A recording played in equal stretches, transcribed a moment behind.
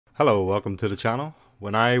Hello, welcome to the channel.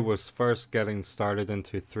 When I was first getting started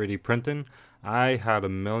into 3D printing, I had a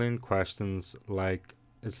million questions like,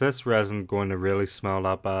 is this resin going to really smell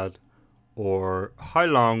that bad? Or how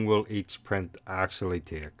long will each print actually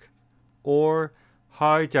take? Or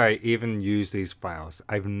how do I even use these files?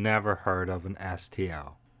 I've never heard of an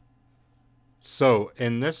STL. So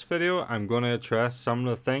in this video, I'm going to address some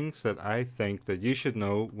of the things that I think that you should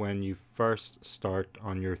know when you first start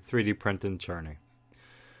on your 3D printing journey.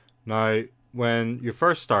 Now, when you're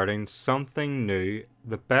first starting something new,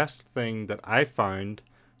 the best thing that I found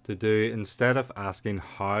to do instead of asking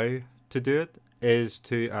how to do it is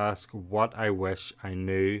to ask what I wish I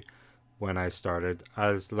knew when I started,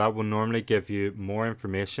 as that will normally give you more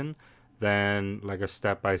information than like a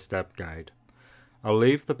step-by-step guide. I'll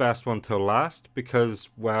leave the best one till last because,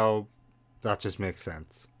 well, that just makes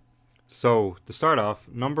sense. So, to start off,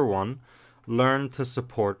 number one, learn to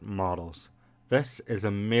support models. This is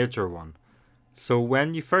a major one. So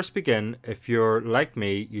when you first begin, if you're like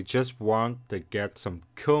me, you just want to get some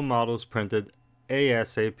cool models printed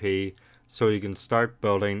ASAP so you can start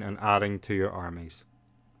building and adding to your armies.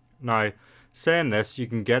 Now, saying this, you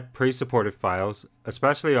can get pre-supported files,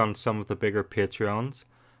 especially on some of the bigger Patreons,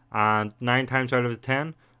 and 9 times out of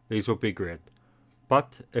 10, these will be great.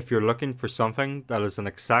 But if you're looking for something that is an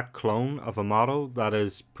exact clone of a model that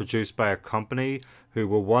is produced by a company who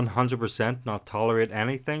will 100% not tolerate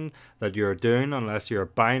anything that you're doing unless you're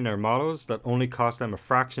buying their models that only cost them a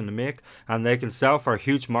fraction to make and they can sell for a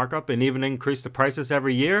huge markup and even increase the prices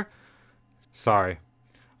every year, sorry,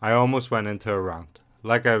 I almost went into a rant.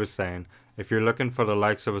 Like I was saying, if you're looking for the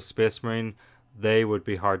likes of a Space Marine, they would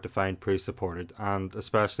be hard to find pre-supported, and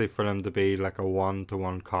especially for them to be like a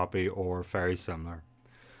one-to-one copy or very similar.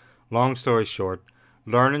 Long story short,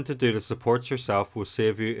 learning to do the supports yourself will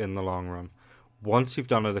save you in the long run. Once you've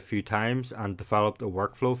done it a few times and developed a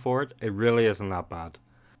workflow for it, it really isn't that bad.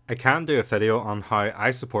 I can do a video on how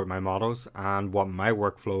I support my models and what my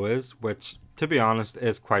workflow is, which to be honest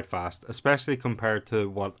is quite fast, especially compared to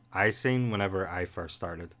what I seen whenever I first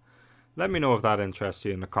started. Let me know if that interests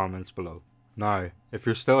you in the comments below. Now, if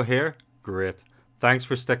you're still here, great. Thanks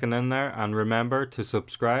for sticking in there, and remember to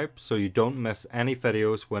subscribe so you don't miss any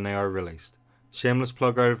videos when they are released. Shameless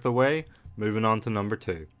plug out of the way, moving on to number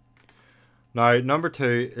 2. Now, number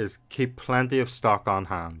 2 is keep plenty of stock on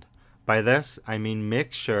hand. By this, I mean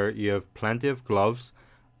make sure you have plenty of gloves,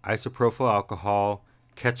 isopropyl alcohol,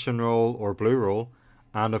 kitchen roll or blue roll,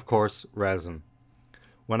 and of course, resin.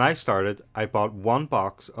 When I started, I bought one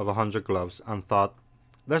box of 100 gloves and thought,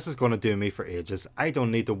 this is going to do me for ages. I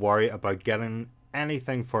don't need to worry about getting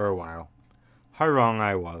anything for a while. How wrong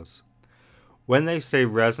I was. When they say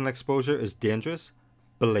resin exposure is dangerous,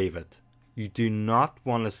 believe it. You do not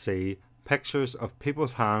want to see pictures of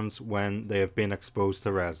people's hands when they have been exposed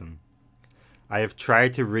to resin. I have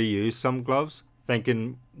tried to reuse some gloves,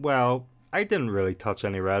 thinking, well, I didn't really touch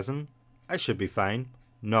any resin. I should be fine.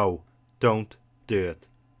 No, don't do it.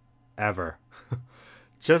 Ever.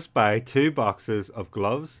 Just buy 2 boxes of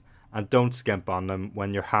gloves and don't skimp on them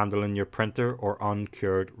when you're handling your printer or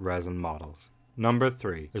uncured resin models. Number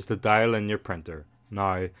 3 is to dial in your printer.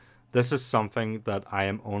 Now, this is something that I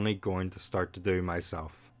am only going to start to do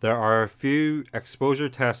myself. There are a few exposure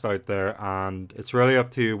tests out there and it's really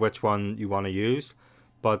up to you which one you want to use,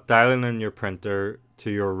 but dialing in your printer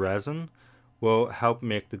to your resin will help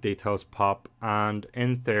make the details pop and,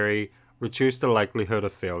 in theory, reduce the likelihood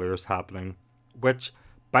of failures happening, which,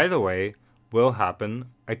 by the way, will happen.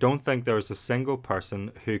 I don't think there is a single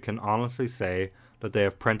person who can honestly say that they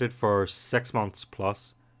have printed for 6 months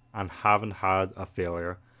plus and haven't had a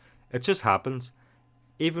failure. It just happens.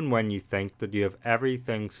 Even when you think that you have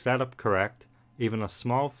everything set up correct, even a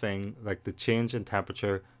small thing like the change in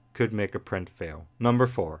temperature could make a print fail. Number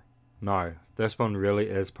 4. Now, this one really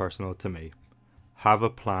is personal to me. Have a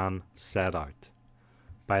plan set out.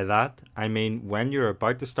 By that, I mean when you're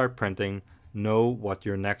about to start printing, know what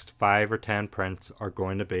your next 5 or 10 prints are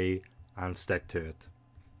going to be and stick to it.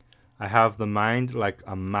 I have the mind like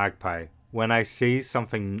a magpie. When I see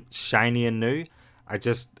something shiny and new, I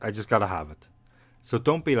just gotta have it. So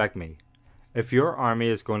don't be like me. If your army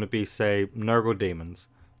is going to be, say, Nurgle Demons,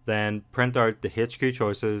 then print out the HQ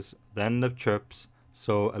choices, then the troops,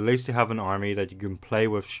 so at least you have an army that you can play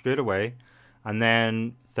with straight away, and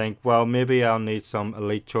then think, well, maybe I'll need some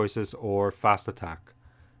elite choices or fast attack,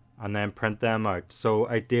 and then print them out. So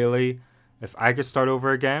ideally, if I could start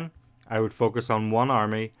over again, I would focus on one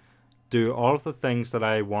army, do all of the things that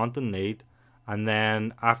I want and need, and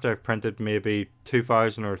then after I've printed maybe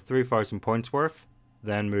 2,000 or 3,000 points worth,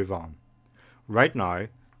 then move on. Right now,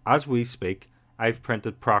 as we speak, I've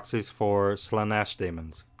printed proxies for Slanesh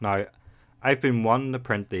demons. Now, I've been wanting to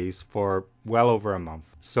print these for well over a month.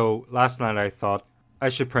 So last night I thought I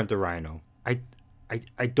should print a rhino.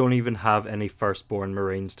 I don't even have any firstborn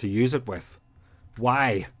marines to use it with.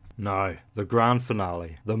 Why? Now, the grand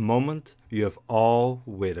finale. The moment you have all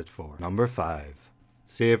waited for. Number 5.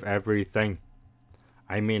 Save everything.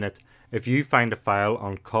 I mean it. If you find a file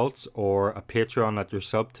on Cults or a Patreon that you're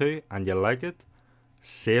sub to and you like it,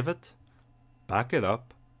 save it, back it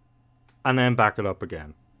up, and then back it up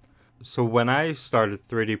again. So when I started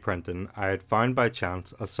 3D printing, I had found by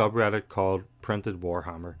chance a subreddit called Printed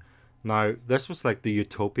Warhammer. Now, this was like the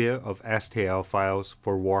utopia of STL files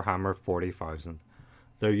for Warhammer 40,000.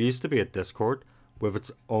 There used to be a Discord with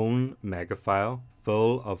its own mega file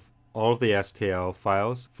full of all of the STL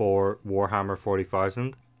files for Warhammer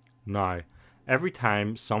 40,000. Now, every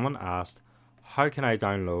time someone asked, how can I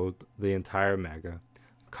download the entire mega?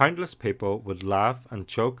 Countless people would laugh and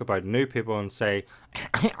joke about new people and say,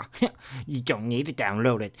 you don't need to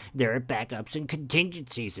download it. There are backups and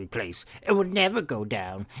contingencies in place. It will never go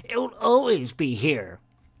down. It will always be here.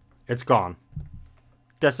 It's gone.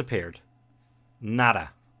 Disappeared.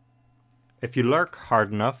 Nada. If you lurk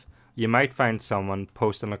hard enough, you might find someone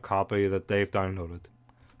posting a copy that they've downloaded.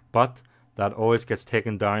 But that always gets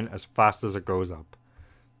taken down as fast as it goes up.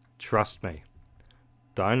 Trust me.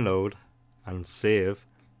 Download and save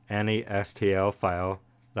any STL file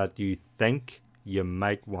that you think you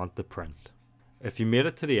might want to print. If you made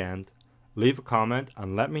it to the end, leave a comment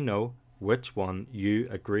and let me know which one you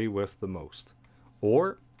agree with the most,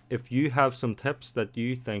 or if you have some tips that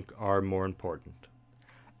you think are more important.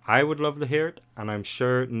 I would love to hear it, and I'm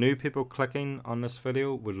sure new people clicking on this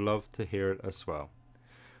video would love to hear it as well.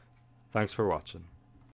 Thanks for watching.